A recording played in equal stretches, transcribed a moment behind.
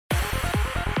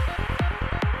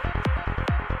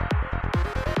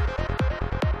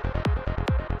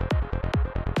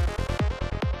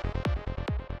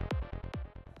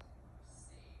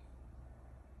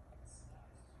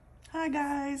Hi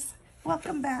guys,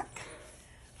 welcome back.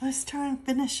 Let's try and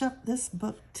finish up this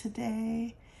book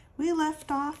today. We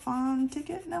left off on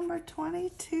ticket number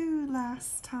 22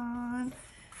 last time.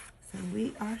 So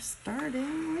we are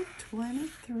starting with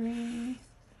 23.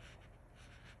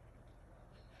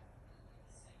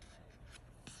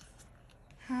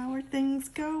 How are things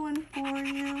going for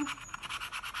you?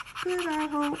 Good, I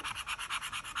hope.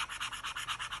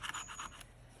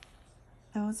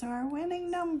 Those are our winning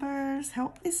numbers.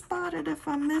 Help me spot it if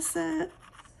I miss it.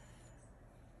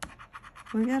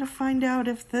 We gotta find out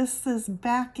if this is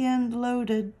back-end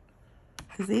loaded.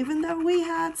 Because even though we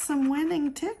had some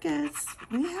winning tickets,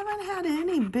 we haven't had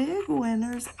any big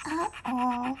winners at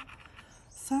all.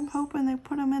 So I'm hoping they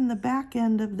put them in the back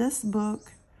end of this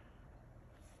book.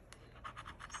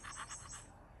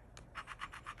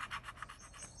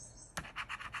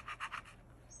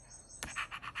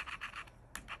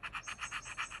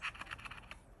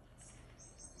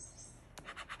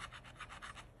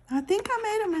 I think I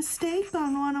made a mistake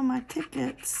on one of my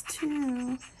tickets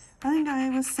too. I think I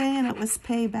was saying it was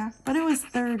payback, but it was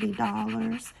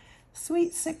 $30.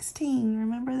 Sweet 16,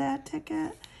 remember that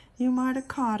ticket? You might have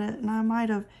caught it, and I might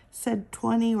have said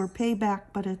 20 or payback,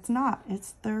 but it's not,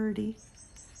 it's 30.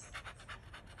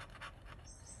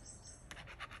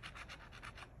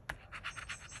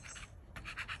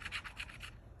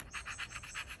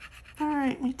 All right,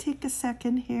 let me take a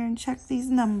second here and check these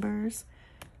numbers.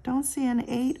 Don't see an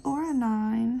 8 or a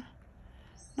 9.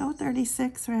 No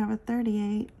 36, we have a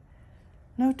 38.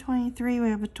 No 23, we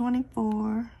have a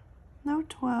 24. No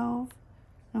 12.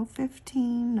 No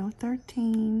 15, no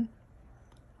 13.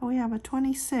 We have a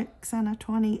 26 and a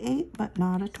 28, but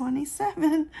not a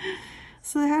 27.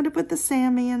 So they had to put the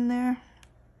Sammy in there.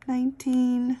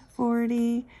 19,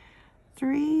 40,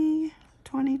 3,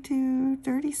 22,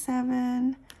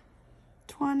 37,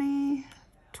 20,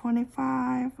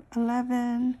 25,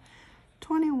 11,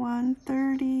 21,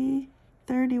 30,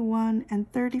 31,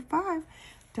 and 35.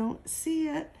 Don't see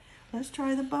it. Let's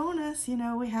try the bonus. You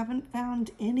know, we haven't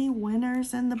found any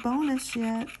winners in the bonus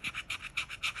yet.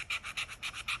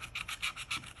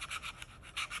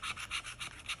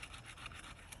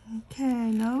 Okay,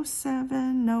 no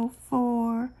 7, no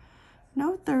 4,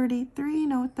 no 33,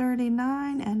 no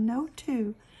 39, and no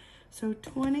 2. So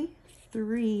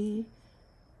 23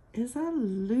 is a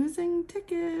losing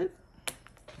ticket.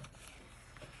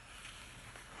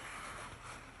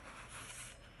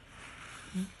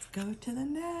 Let's go to the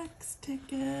next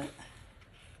ticket.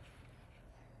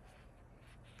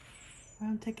 We're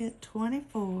on ticket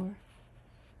 24.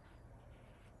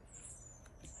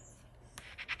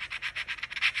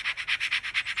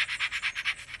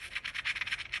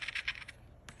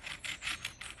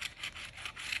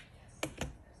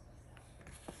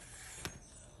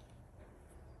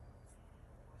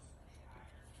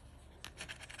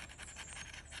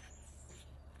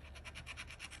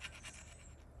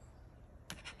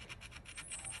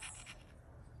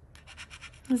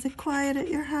 Was it quiet at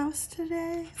your house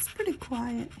today? It's pretty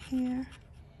quiet here.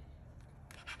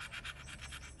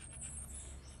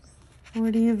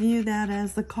 Or do you view that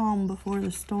as the calm before the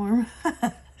storm?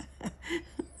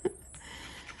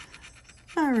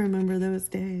 I remember those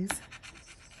days.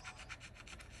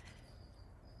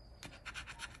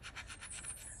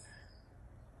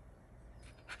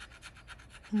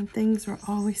 And things were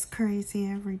always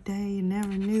crazy every day. You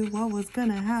never knew what was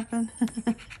gonna happen.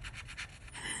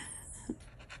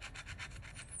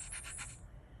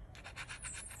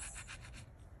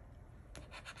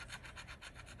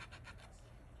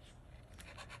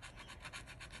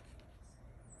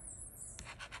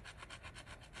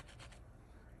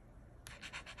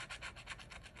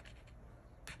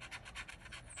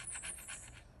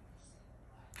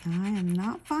 I am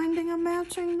not finding a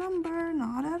matching number,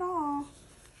 not at all.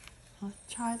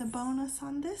 Let's try the bonus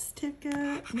on this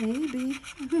ticket, maybe.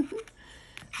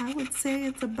 I would say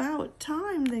it's about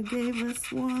time they gave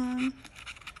us one.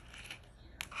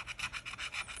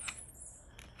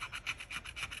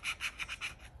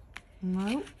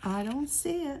 Nope, I don't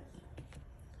see it.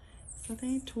 So I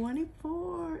think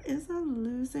 24 is a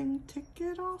losing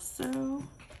ticket also.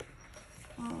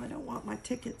 Oh, I don't want my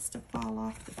tickets to fall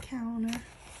off the counter.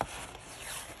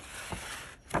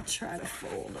 I'll try to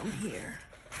fold them here.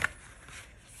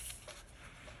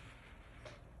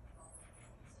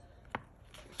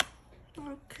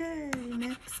 Okay,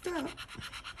 next up.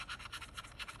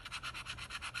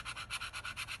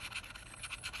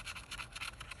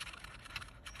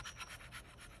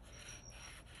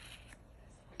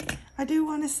 I do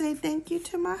want to say thank you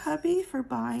to my hubby for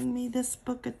buying me this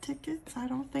book of tickets. I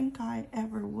don't think I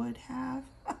ever would have.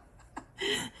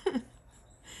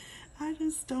 I just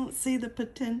just don't see the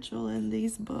potential in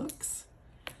these books.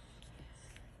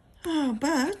 Oh,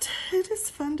 but it is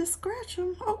fun to scratch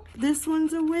them. Oh, this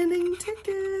one's a winning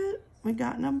ticket. We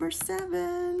got number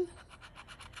 7.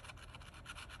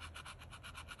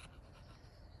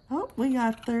 Oh, we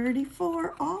got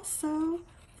 34 also.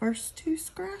 First 2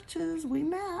 scratches we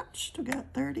matched. We got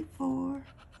 34.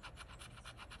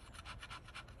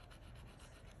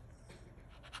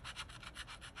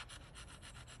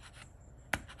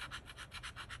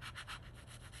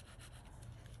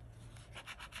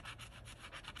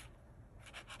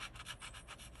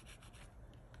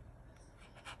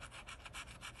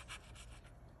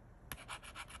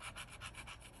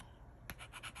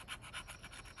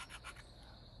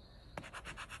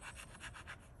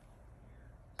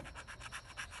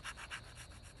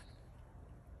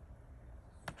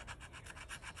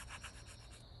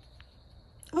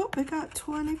 Oh, we got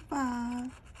 25.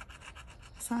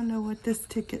 So I know what this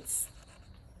ticket's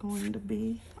going to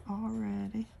be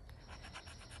already.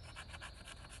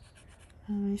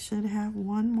 And we should have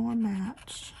one more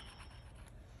match.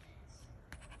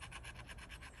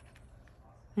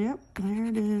 Yep, there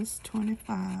it is,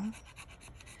 25.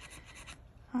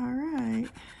 All right.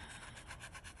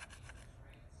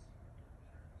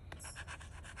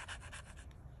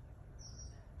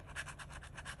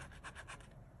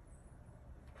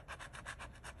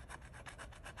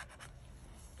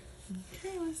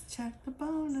 Okay, let's check the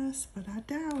bonus, but I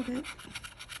doubt it.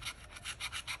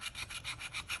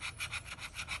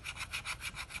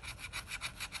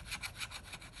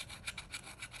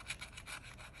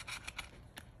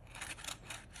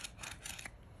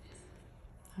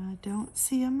 I don't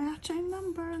see a matching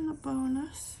number in the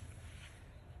bonus.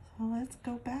 So let's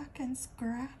go back and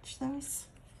scratch those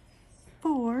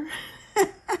 4.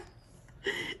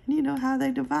 You know how they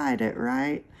divide it,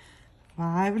 right?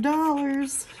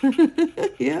 $5.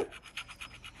 Yep.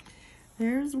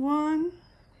 There's 1.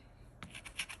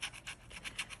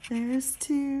 There's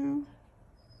 2.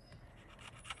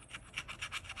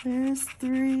 There's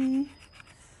 3.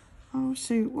 Oh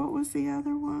shoot, what was the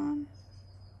other one?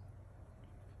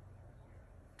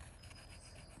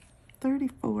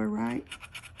 34, right?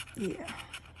 Yeah.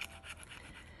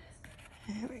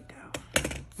 There we go.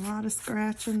 A lot of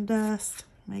scratch and dust,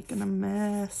 making a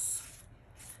mess.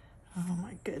 Oh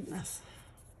my goodness.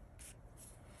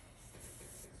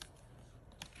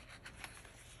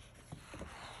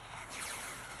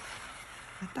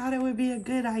 I thought it would be a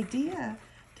good idea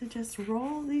to just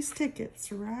roll these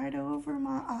tickets right over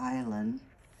my island,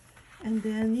 and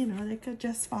then, you know, they could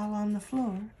just fall on the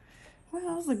floor. Well,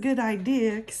 it was a good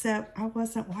idea, except I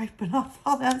wasn't wiping off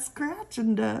all that scratch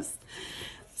and dust.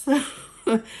 So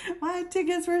my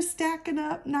tickets were stacking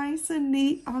up nice and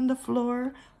neat on the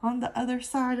floor on the other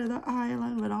side of the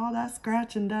island, but all that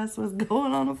scratch and dust was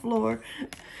going on the floor.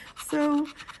 So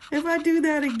if I do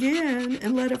that again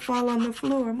and let it fall on the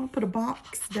floor, I'm going to put a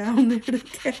box down there to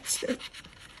catch it.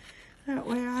 That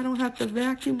way I don't have to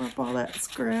vacuum up all that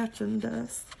scratch and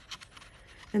dust.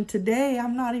 And today,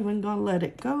 I'm not even going to let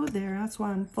it go there. That's why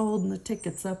I'm folding the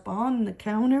tickets up on the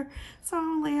counter. So I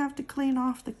only have to clean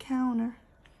off the counter.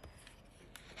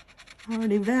 I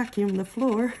already vacuumed the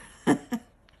floor.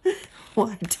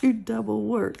 Why do double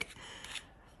work?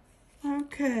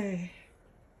 Okay.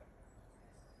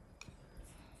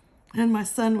 And my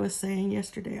son was saying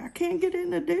yesterday, I can't get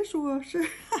in the dishwasher.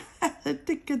 The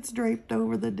ticket's draped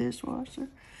over the dishwasher.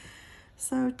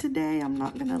 So today, I'm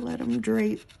not going to let him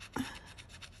drape.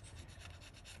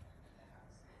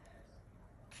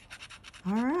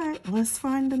 All right, let's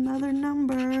find another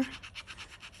number.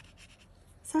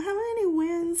 So how many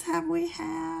wins have we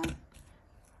had?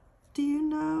 Do you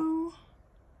know?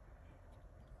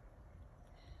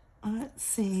 Let's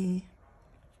see.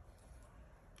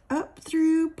 Up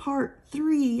through part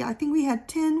 3, I think we had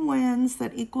 10 wins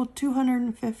that equaled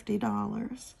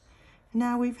 $250.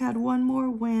 Now we've had one more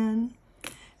win.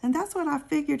 And that's what I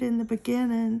figured in the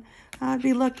beginning. I'd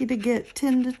be lucky to get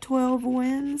 10 to 12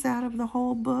 wins out of the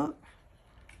whole book.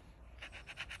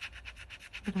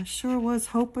 But I sure was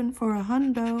hoping for a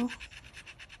hundo.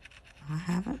 I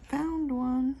haven't found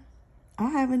one. I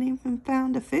haven't even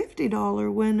found a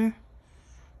 $50 winner.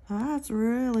 That's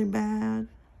really bad.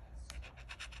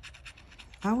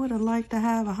 I would have liked to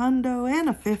have a hundo and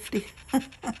a 50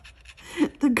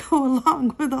 to go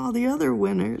along with all the other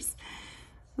winners.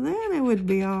 Then it would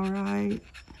be all right.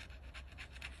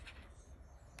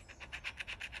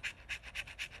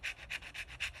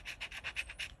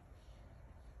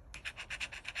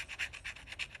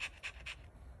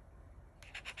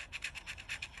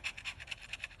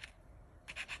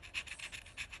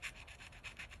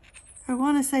 I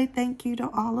want to say thank you to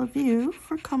all of you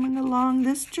for coming along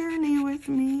this journey with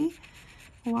me,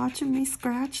 watching me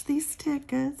scratch these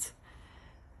tickets.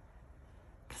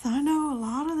 Because I know a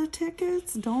lot of the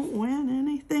tickets don't win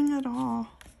anything at all.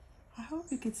 I hope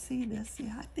you could see this.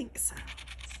 Yeah, I think so.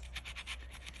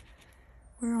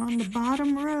 We're on the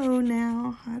bottom row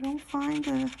now. I don't find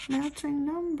a matching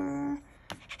number.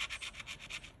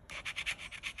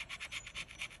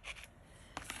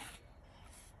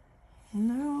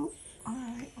 No. All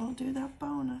right, I'll do that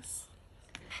bonus.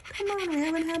 Come on, we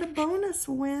haven't had a bonus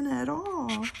win at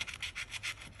all.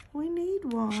 We need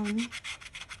one.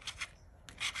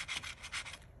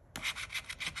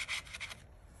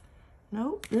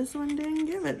 Nope, this one didn't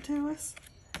give it to us.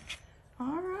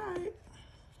 All right,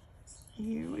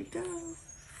 here we go.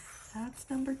 That's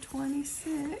number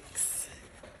 26.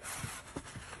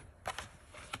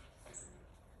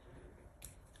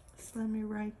 So let me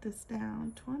write this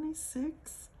down.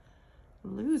 26,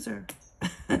 loser.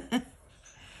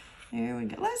 Here we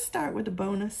go. Let's start with the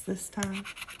bonus this time.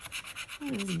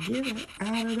 Let's get it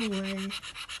out of the way.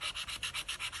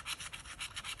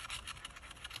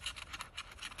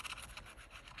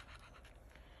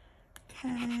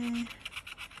 Okay.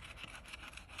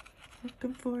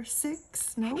 Looking for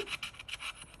 6. Nope.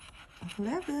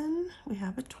 11. We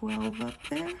have a 12 up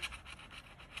there.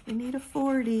 We need a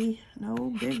 40. No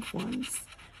big ones.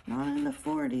 Not in the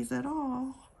 40s at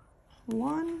all.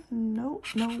 1. Nope.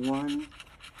 No 1.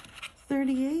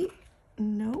 38.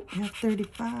 Nope. We have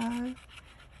 35.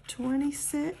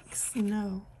 26.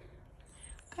 No.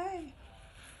 Okay.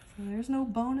 So there's no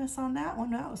bonus on that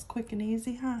one. That was quick and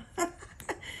easy, huh?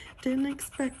 Didn't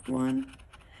expect one.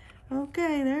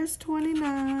 Okay, there's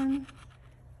 29.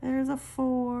 There's a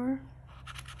 4.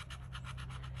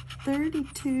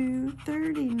 32,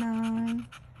 39,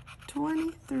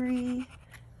 23,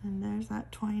 and there's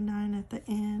that 29 at the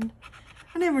end.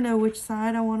 I never know which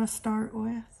side I want to start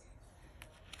with.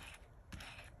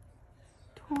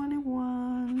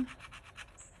 21,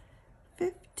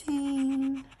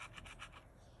 15,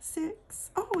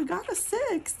 6. Oh, we got a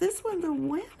 6. This one's a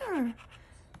winner.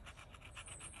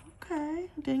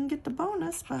 Okay, didn't get the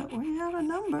bonus, but we have a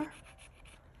number.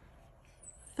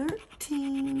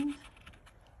 13,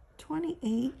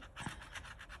 28,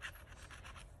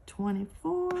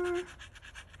 24,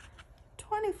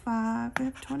 25, we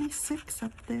have 26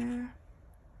 up there,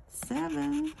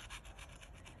 7,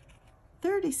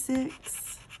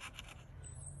 36,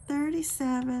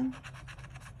 37,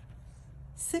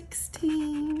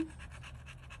 16,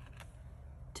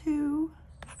 2,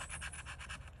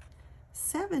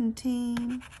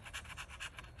 17,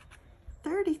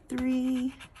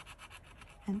 33,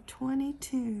 and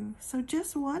 22. So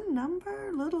just one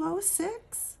number, little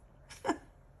 06. All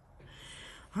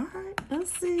right,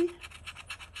 let's see.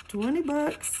 20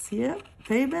 bucks. Yep,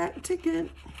 payback ticket.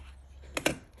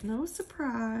 No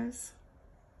surprise.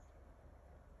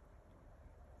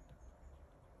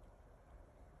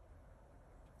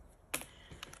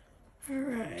 All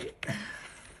right.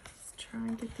 Let's try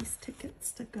and get these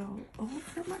tickets to go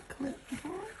over my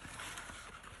clipboard.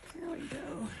 Here we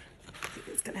go.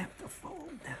 It's gonna have to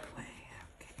fold that way.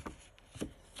 Okay.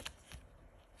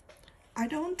 I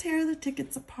don't tear the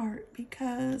tickets apart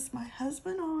because my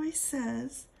husband always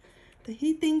says that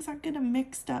he thinks I get them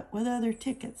mixed up with other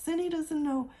tickets. Then he doesn't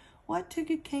know what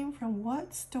ticket came from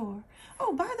what store.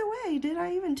 Oh, by the way, did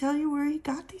I even tell you where he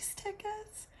got these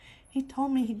tickets? He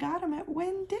told me he got them at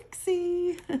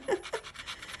Winn-Dixie.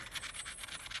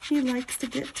 He likes to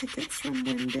get tickets from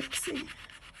Winn-Dixie.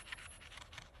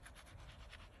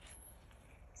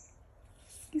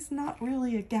 He's not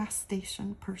really a gas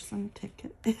station person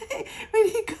ticket. When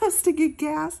he goes to get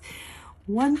gas,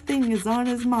 one thing is on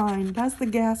his mind. That's the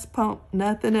gas pump,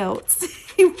 nothing else.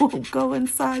 He won't go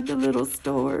inside the little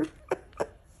store.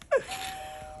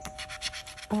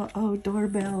 Uh-oh,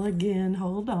 doorbell again.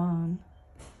 Hold on.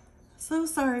 So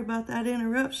sorry about that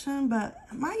interruption, but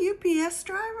my UPS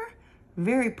driver,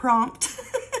 very prompt.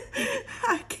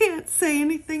 I can't say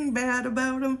anything bad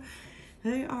about them.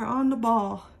 They are on the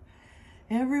ball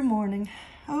every morning.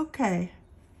 Okay.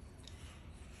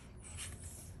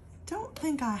 Don't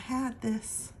think I had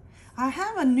this. I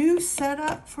have a new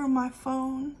setup for my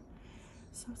phone,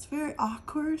 so it's very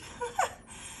awkward.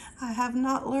 I have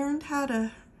not learned how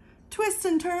to twist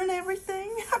and turn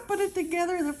everything. I put it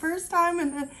together the first time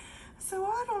and then I said,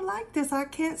 well, I don't like this. I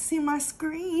can't see my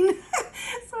screen.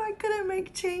 So I couldn't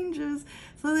make changes.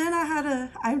 So then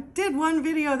I did one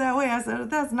video that way. I said,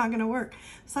 that's not gonna work.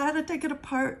 So I had to take it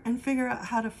apart and figure out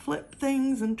how to flip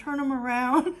things and turn them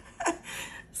around.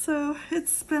 So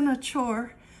it's been a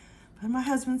chore. But my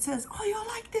husband says, oh, you'll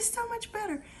like this so much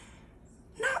better.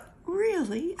 Not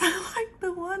really, I like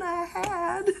the one I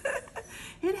had.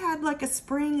 It had like a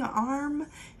spring arm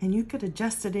and you could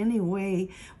adjust it any way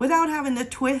without having to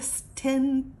twist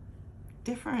 10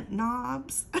 different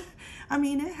knobs. I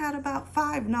mean, it had about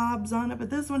 5 knobs on it, but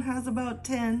this one has about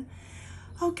 10.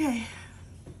 Okay,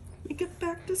 let me get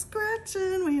back to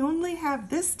scratching. We only have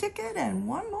this ticket and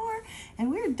one more,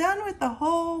 and we're done with the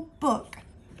whole book.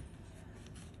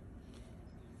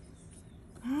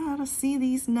 I ought to see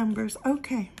these numbers.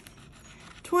 Okay,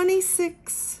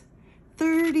 26,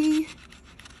 30,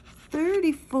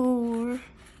 34.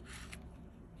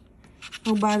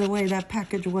 Oh, by the way, that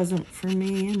package wasn't for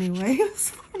me anyway. It was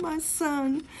for my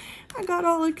son. I got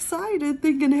all excited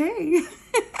thinking, hey,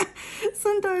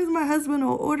 sometimes my husband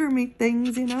will order me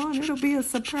things, you know, and it'll be a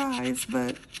surprise,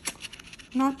 but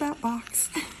not that box.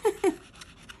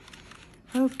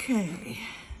 Okay.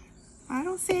 I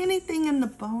don't see anything in the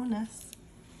bonus.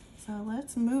 So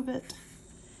let's move it.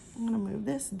 I'm going to move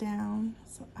this down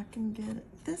so I can get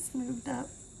this moved up.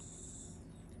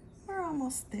 We're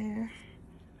almost there.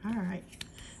 All right.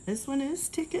 This one is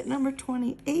ticket number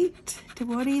 28.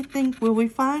 What do you think? Will we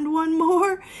find one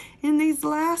more in these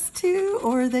last two,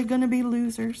 or are they going to be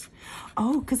losers?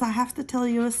 Oh, because I have to tell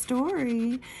you a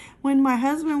story. When my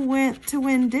husband went to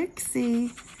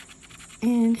Winn-Dixie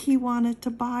and he wanted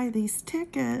to buy these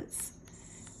tickets,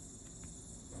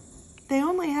 they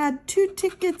only had 2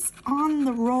 tickets on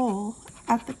the roll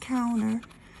at the counter.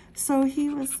 So he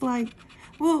was like,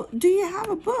 well, do you have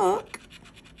a book?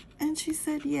 And she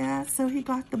said, yeah, so he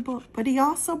got the book. But he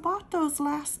also bought those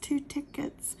last 2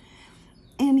 tickets.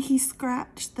 And he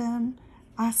scratched them.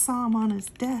 I saw them on his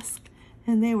desk.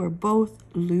 And they were both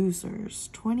losers,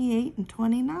 28 and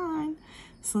 29.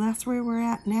 So that's where we're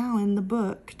at now in the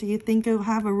book. Do you think it'll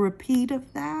have a repeat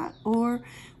of that? Or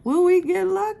will we get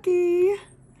lucky?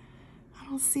 I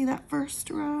don't see that first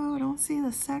row. I don't see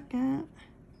the second.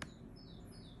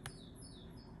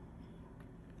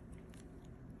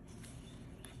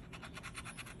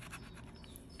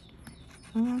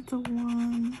 So that's a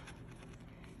 1.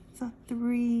 It's a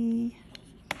 3.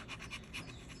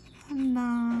 A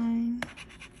 9.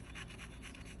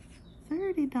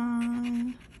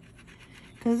 39.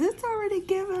 Because it's already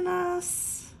given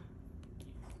us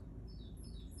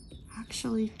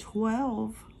actually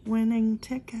 12 winning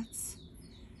tickets.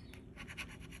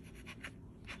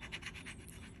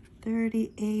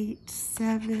 38,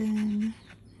 7,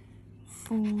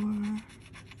 4,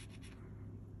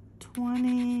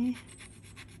 20,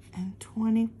 and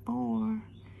 24.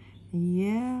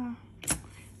 Yeah.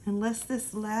 Unless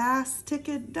this last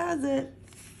ticket does it,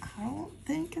 I don't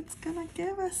think it's gonna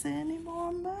give us any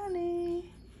more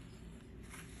money.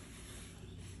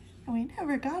 And we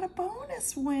never got a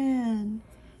bonus win.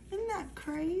 Isn't that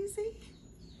crazy?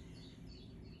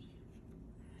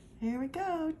 Here we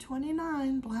go,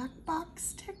 29, black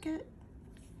box ticket.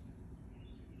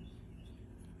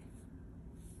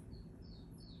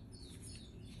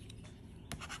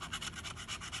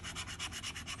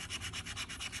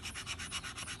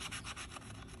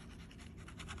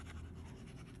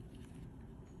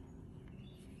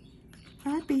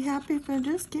 I'd be happy if they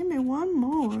just give me one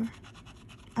more.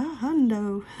 A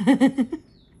hundo.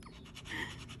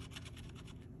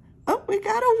 Oh, we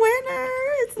got a winner.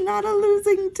 It's not a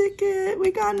losing ticket.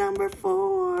 We got number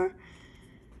 4.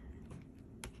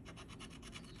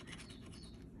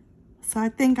 So I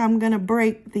think I'm going to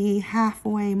break the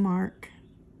halfway mark.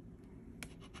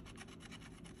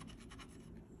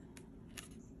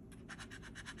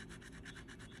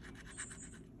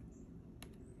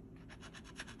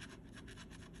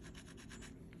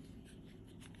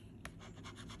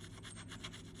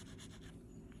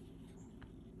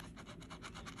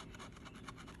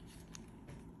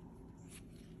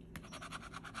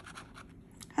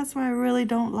 That's why I really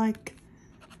don't like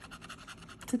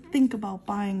to think about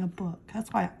buying a book.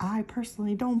 That's why I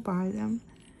personally don't buy them.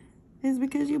 Is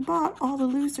because you bought all the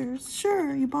losers.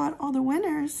 Sure, you bought all the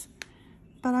winners.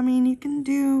 But I mean, you can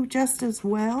do just as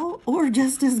well or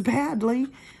just as badly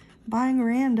buying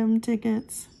random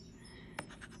tickets.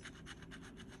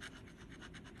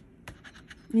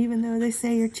 Even though they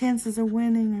say your chances of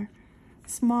winning are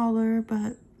smaller,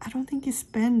 but I don't think you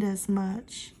spend as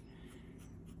much.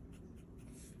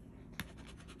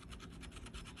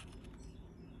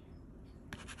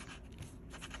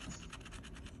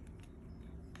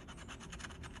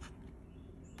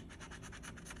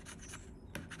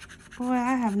 Boy,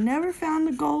 I have never found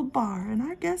the gold bar, and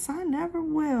I guess I never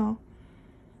will.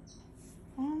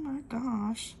 Oh my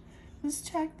gosh. Let's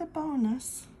check the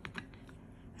bonus.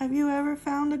 Have you ever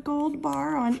found a gold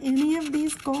bar on any of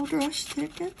these Gold Rush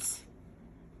tickets?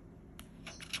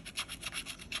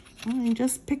 I mean,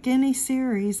 just pick any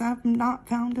series. I've not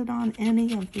found it on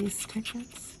any of these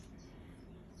tickets.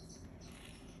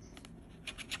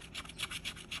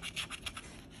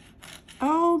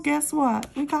 Oh, guess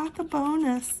what? We got the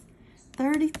bonus.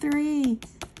 33.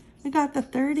 We got the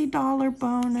 $30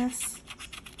 bonus.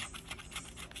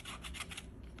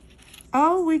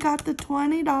 Oh, we got the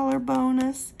 $20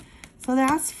 bonus. So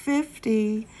that's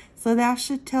 50. So that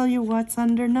should tell you what's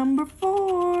under number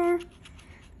 4.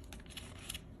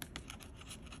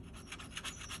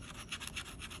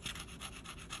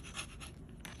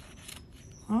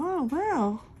 Oh,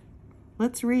 well.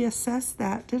 Let's reassess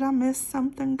that. Did I miss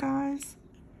something, guys?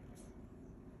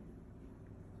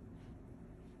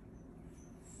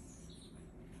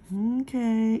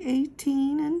 Okay,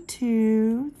 18 and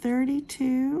 2,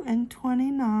 32 and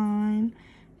 29,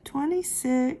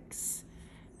 26,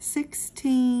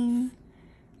 16,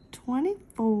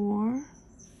 24,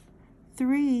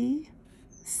 3,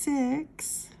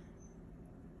 6,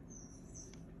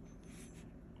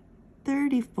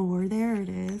 34. There it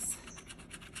is.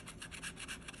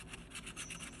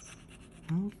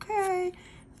 Okay.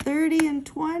 30 and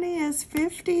 20 is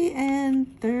 50,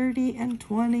 and 30 and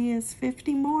 20 is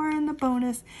 50 more in the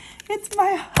bonus. It's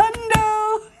my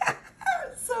hundo!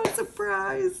 I'm so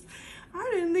surprised.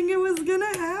 I didn't think it was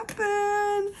gonna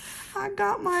happen. I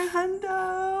got my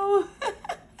hundo.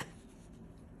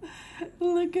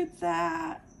 Look at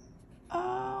that.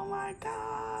 Oh my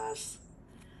gosh.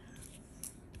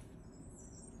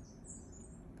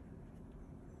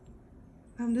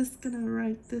 I'm just gonna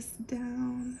write this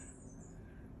down.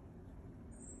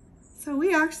 So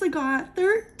we actually got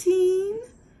 13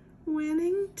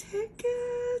 winning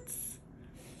tickets.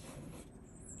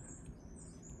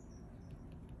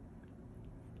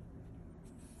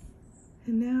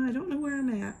 And now I don't know where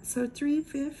I'm at. So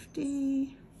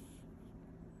 350,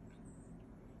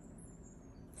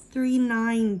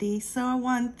 390. So I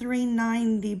won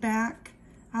 390 back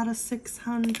out of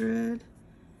 600.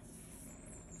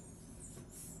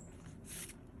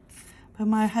 But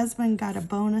my husband got a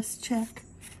bonus check.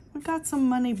 We got some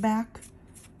money back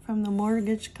from the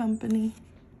mortgage company.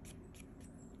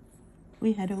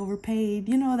 We had overpaid.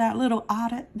 You know that little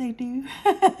audit they do?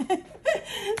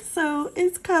 So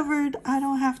it's covered. I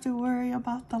don't have to worry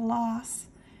about the loss.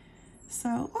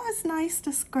 So it was nice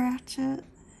to scratch it.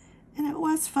 And it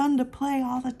was fun to play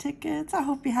all the tickets. I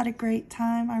hope you had a great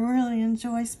time. I really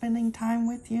enjoy spending time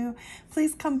with you.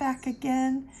 Please come back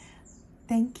again.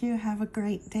 Thank you. Have a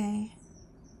great day.